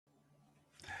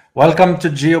Welcome to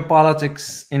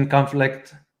Geopolitics in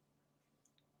Conflict.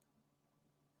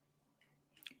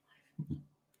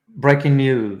 Breaking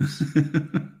news.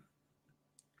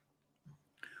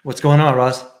 What's going on,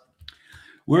 Ross?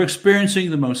 We're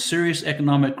experiencing the most serious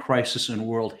economic crisis in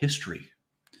world history,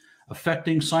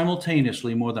 affecting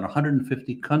simultaneously more than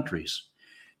 150 countries.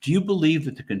 Do you believe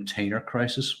that the container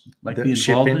crisis might be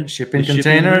involved in shipping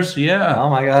containers? Yeah. Oh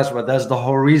my gosh, well, that's the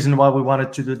whole reason why we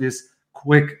wanted to do this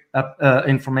quick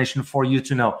information for you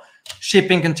to know.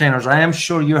 Shipping containers, I am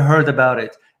sure you heard about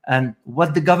it. And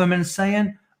what the government is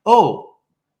saying? Oh,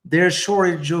 there's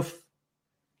shortage of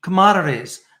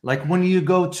commodities. Like when you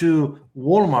go to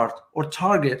Walmart or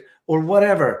Target or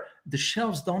whatever, the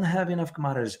shelves don't have enough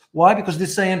commodities. Why? Because they're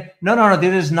saying, no,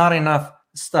 there is not enough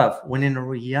stuff. When in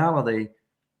reality,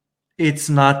 it's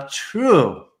not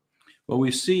true. What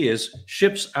we see is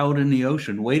ships out in the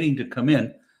ocean waiting to come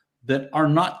in that are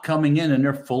not coming in, and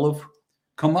they're full of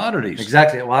commodities.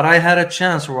 Exactly. What I had a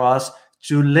chance, Ross,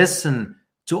 to listen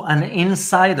to an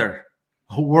insider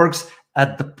who works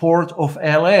at the port of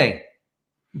LA.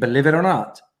 Believe it or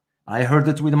not, I heard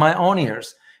it with my own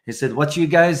ears. He said, what you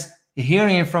guys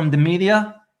hearing from the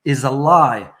media is a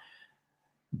lie.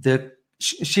 The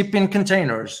shipping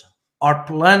containers are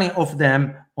plenty of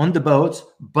them on the boats,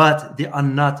 but they are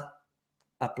not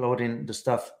uploading the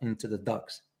stuff into the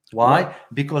docks. Why? Right.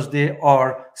 Because they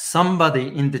are somebody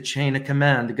in the chain of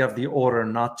command gave the order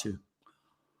not to.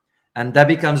 And that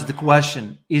becomes the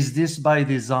question, is this by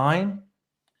design?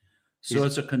 So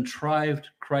it's a contrived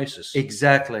crisis.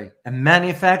 Exactly. A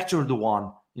manufactured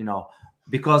one,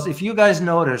 because if you guys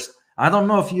noticed, I don't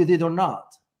know if you did or not,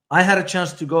 I had a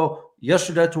chance to go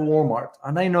yesterday to Walmart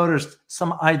and I noticed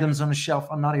some items on the shelf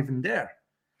are not even there.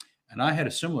 And I had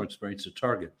a similar experience at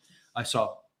Target. I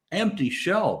saw empty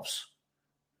shelves.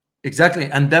 Exactly.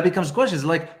 And that becomes questions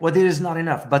like, well, there is not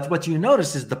enough. But what you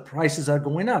notice is the prices are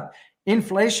going up.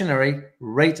 Inflationary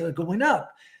rates are going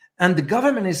up. And the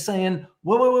government is saying,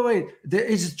 wait.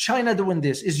 Is China doing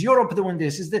this? Is Europe doing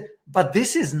this? But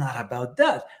this is not about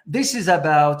that. This is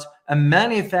about a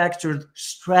manufactured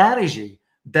strategy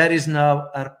that is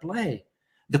now at play.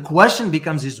 The question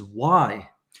becomes is why?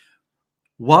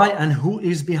 Why and who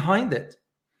is behind it?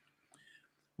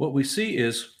 What we see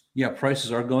is,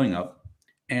 prices are going up.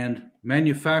 And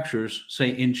manufacturers,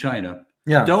 say in China,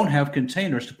 don't have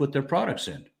containers to put their products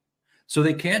in. So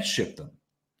they can't ship them.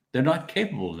 They're not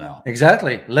capable now.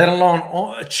 Exactly. Let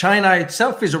alone China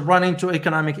itself is running into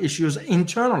economic issues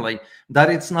internally that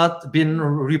it's not been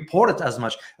reported as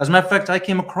much. As a matter of fact, I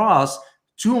came across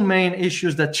two main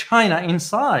issues that China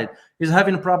inside is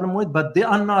having a problem with, but they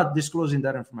are not disclosing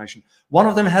that information. One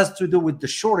of them has to do with the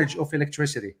shortage of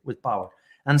electricity with power.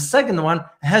 And second one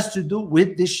has to do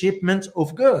with the shipment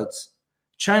of goods.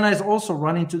 China is also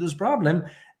running into this problem,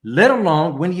 let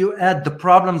alone when you add the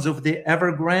problems of the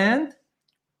Evergrande,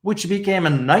 which became a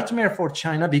nightmare for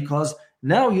China because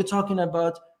now you're talking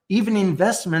about even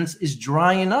investments is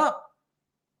drying up.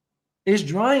 It's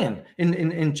drying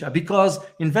in China because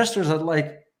investors are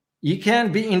like, you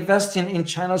can't be investing in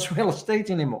China's real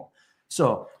estate anymore.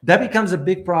 So that becomes a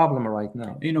big problem right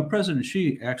now. President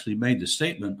Xi actually made the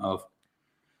statement of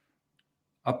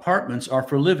apartments are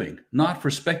for living, not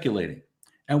for speculating.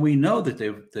 And we know that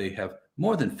they have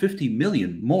more than 50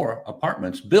 million more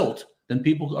apartments built than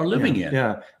people are living in.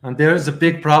 Yeah, and there is a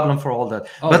big problem for all that.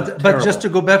 But just to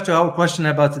go back to our question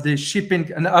about the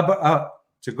shipping, and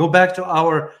to go back to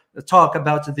our talk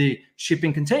about the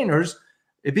shipping containers,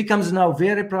 it becomes now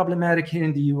very problematic here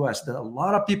in the U.S. that a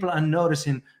lot of people are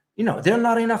noticing, there are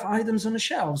not enough items on the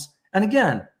shelves. And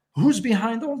again, who's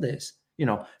behind all this?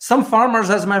 Some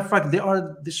farmers, as a matter of fact, they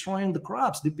are destroying the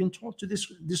crops. They've been told to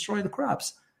destroy the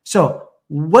crops. So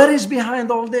what is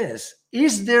behind all this?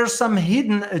 Is there some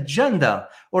hidden agenda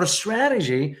or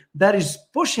strategy that is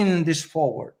pushing this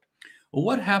forward? Well,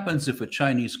 what happens if a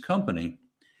Chinese company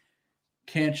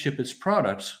can't ship its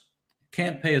products,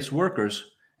 can't pay its workers,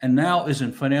 and now is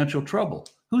in financial trouble?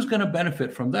 Who's going to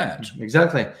benefit from that?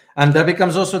 Exactly. And that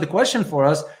becomes also the question for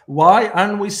us. Why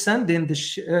aren't we sending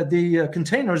the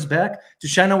containers back to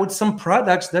China with some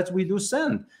products that we do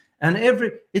send? And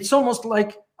it's almost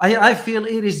like I feel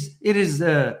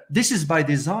this is by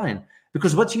design,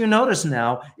 because what you notice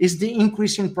now is the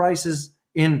increase in prices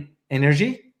in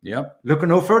energy. Yep. Look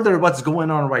no further what's going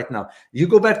on right now. You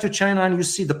go back to China and you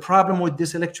see the problem with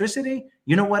this electricity.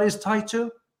 You know what is tied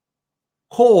to?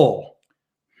 Coal.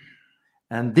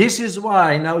 And this is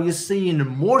why now you're seeing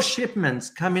more shipments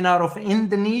coming out of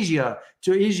Indonesia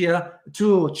to Asia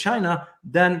to China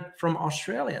than from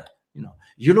Australia.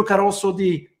 You look at also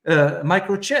the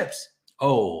microchips.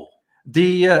 Oh,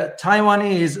 the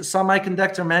Taiwanese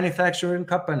semiconductor manufacturing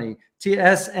company,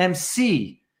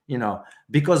 TSMC,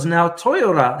 because now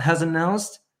Toyota has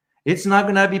announced it's not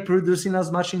going to be producing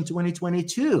as much in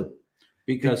 2022.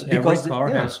 Because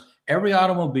every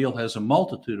automobile has a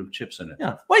multitude of chips in it.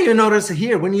 Yeah. Well, you notice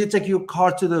here, when you take your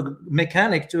car to the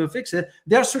mechanic to fix it,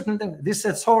 there are certain things. They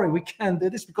said, sorry, we can't do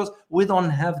this because we don't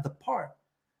have the part,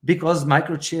 because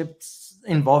microchips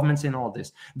involvements in all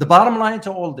this. The bottom line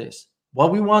to all this,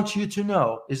 what we want you to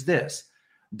know is this,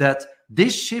 that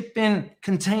this shipping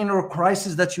container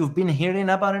crisis that you've been hearing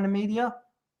about in the media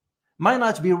might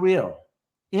not be real.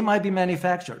 It might be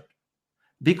manufactured.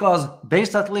 Because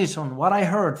based at least on what I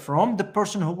heard from the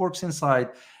person who works inside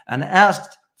and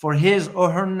asked for his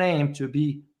or her name to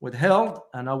be withheld,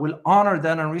 and I will honor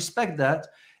that and respect that,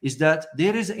 is that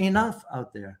there is enough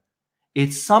out there.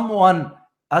 It's someone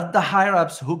at the higher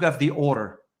ups who gave the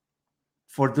order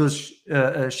for those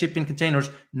shipping containers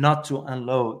not to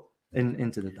unload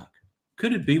into the dock.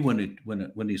 Could it be when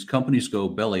these companies go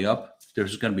belly up,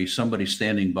 there's going to be somebody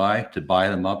standing by to buy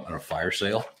them up at a fire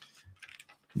sale?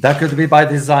 That could be by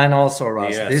design also,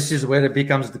 Ross. Yes. This is where it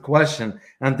becomes the question.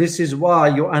 And this is why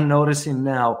you are noticing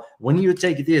now, when you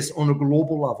take this on a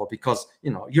global level, because,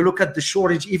 you look at the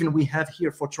shortage even we have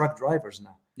here for truck drivers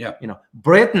now. Yeah.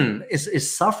 Britain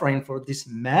is suffering for this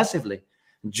massively.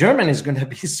 Germany is going to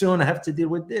be soon have to deal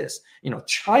with this.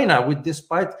 China,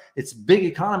 despite its big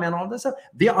economy and all this stuff,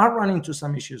 they are running into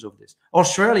some issues of this.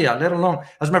 Australia, let alone,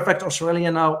 as a matter of fact,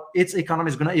 Australia now, its economy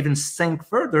is going to even sink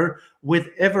further with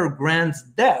Evergrande's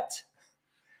debt.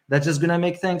 That's just going to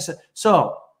make things.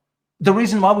 So the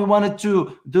reason why we wanted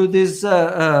to do this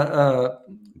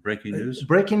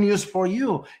breaking news for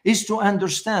you is to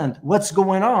understand what's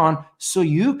going on, so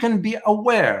you can be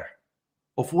aware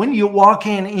of when you walk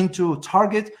into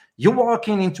Target, you're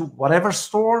walking into whatever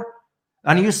store,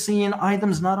 and you're seeing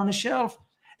items not on the shelf.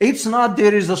 It's not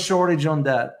there is a shortage on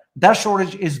that. That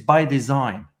shortage is by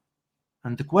design.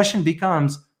 And the question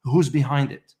becomes, who's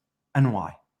behind it and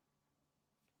why?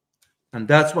 And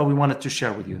that's what we wanted to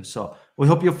share with you. So we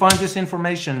hope you find this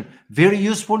information very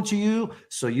useful to you,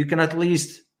 so you can at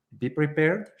least be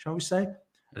prepared, shall we say,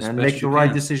 and make the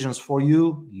right decisions for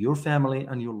you, your family,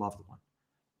 and your loved one.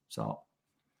 So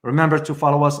remember to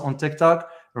follow us on TikTok.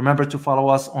 Remember to follow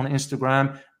us on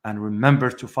Instagram. And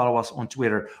remember to follow us on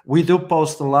Twitter. We do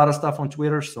post a lot of stuff on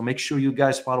Twitter, so make sure you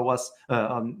guys follow us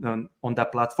on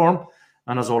that platform.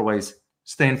 And as always,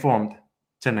 stay informed.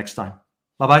 Till next time.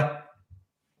 Bye-bye.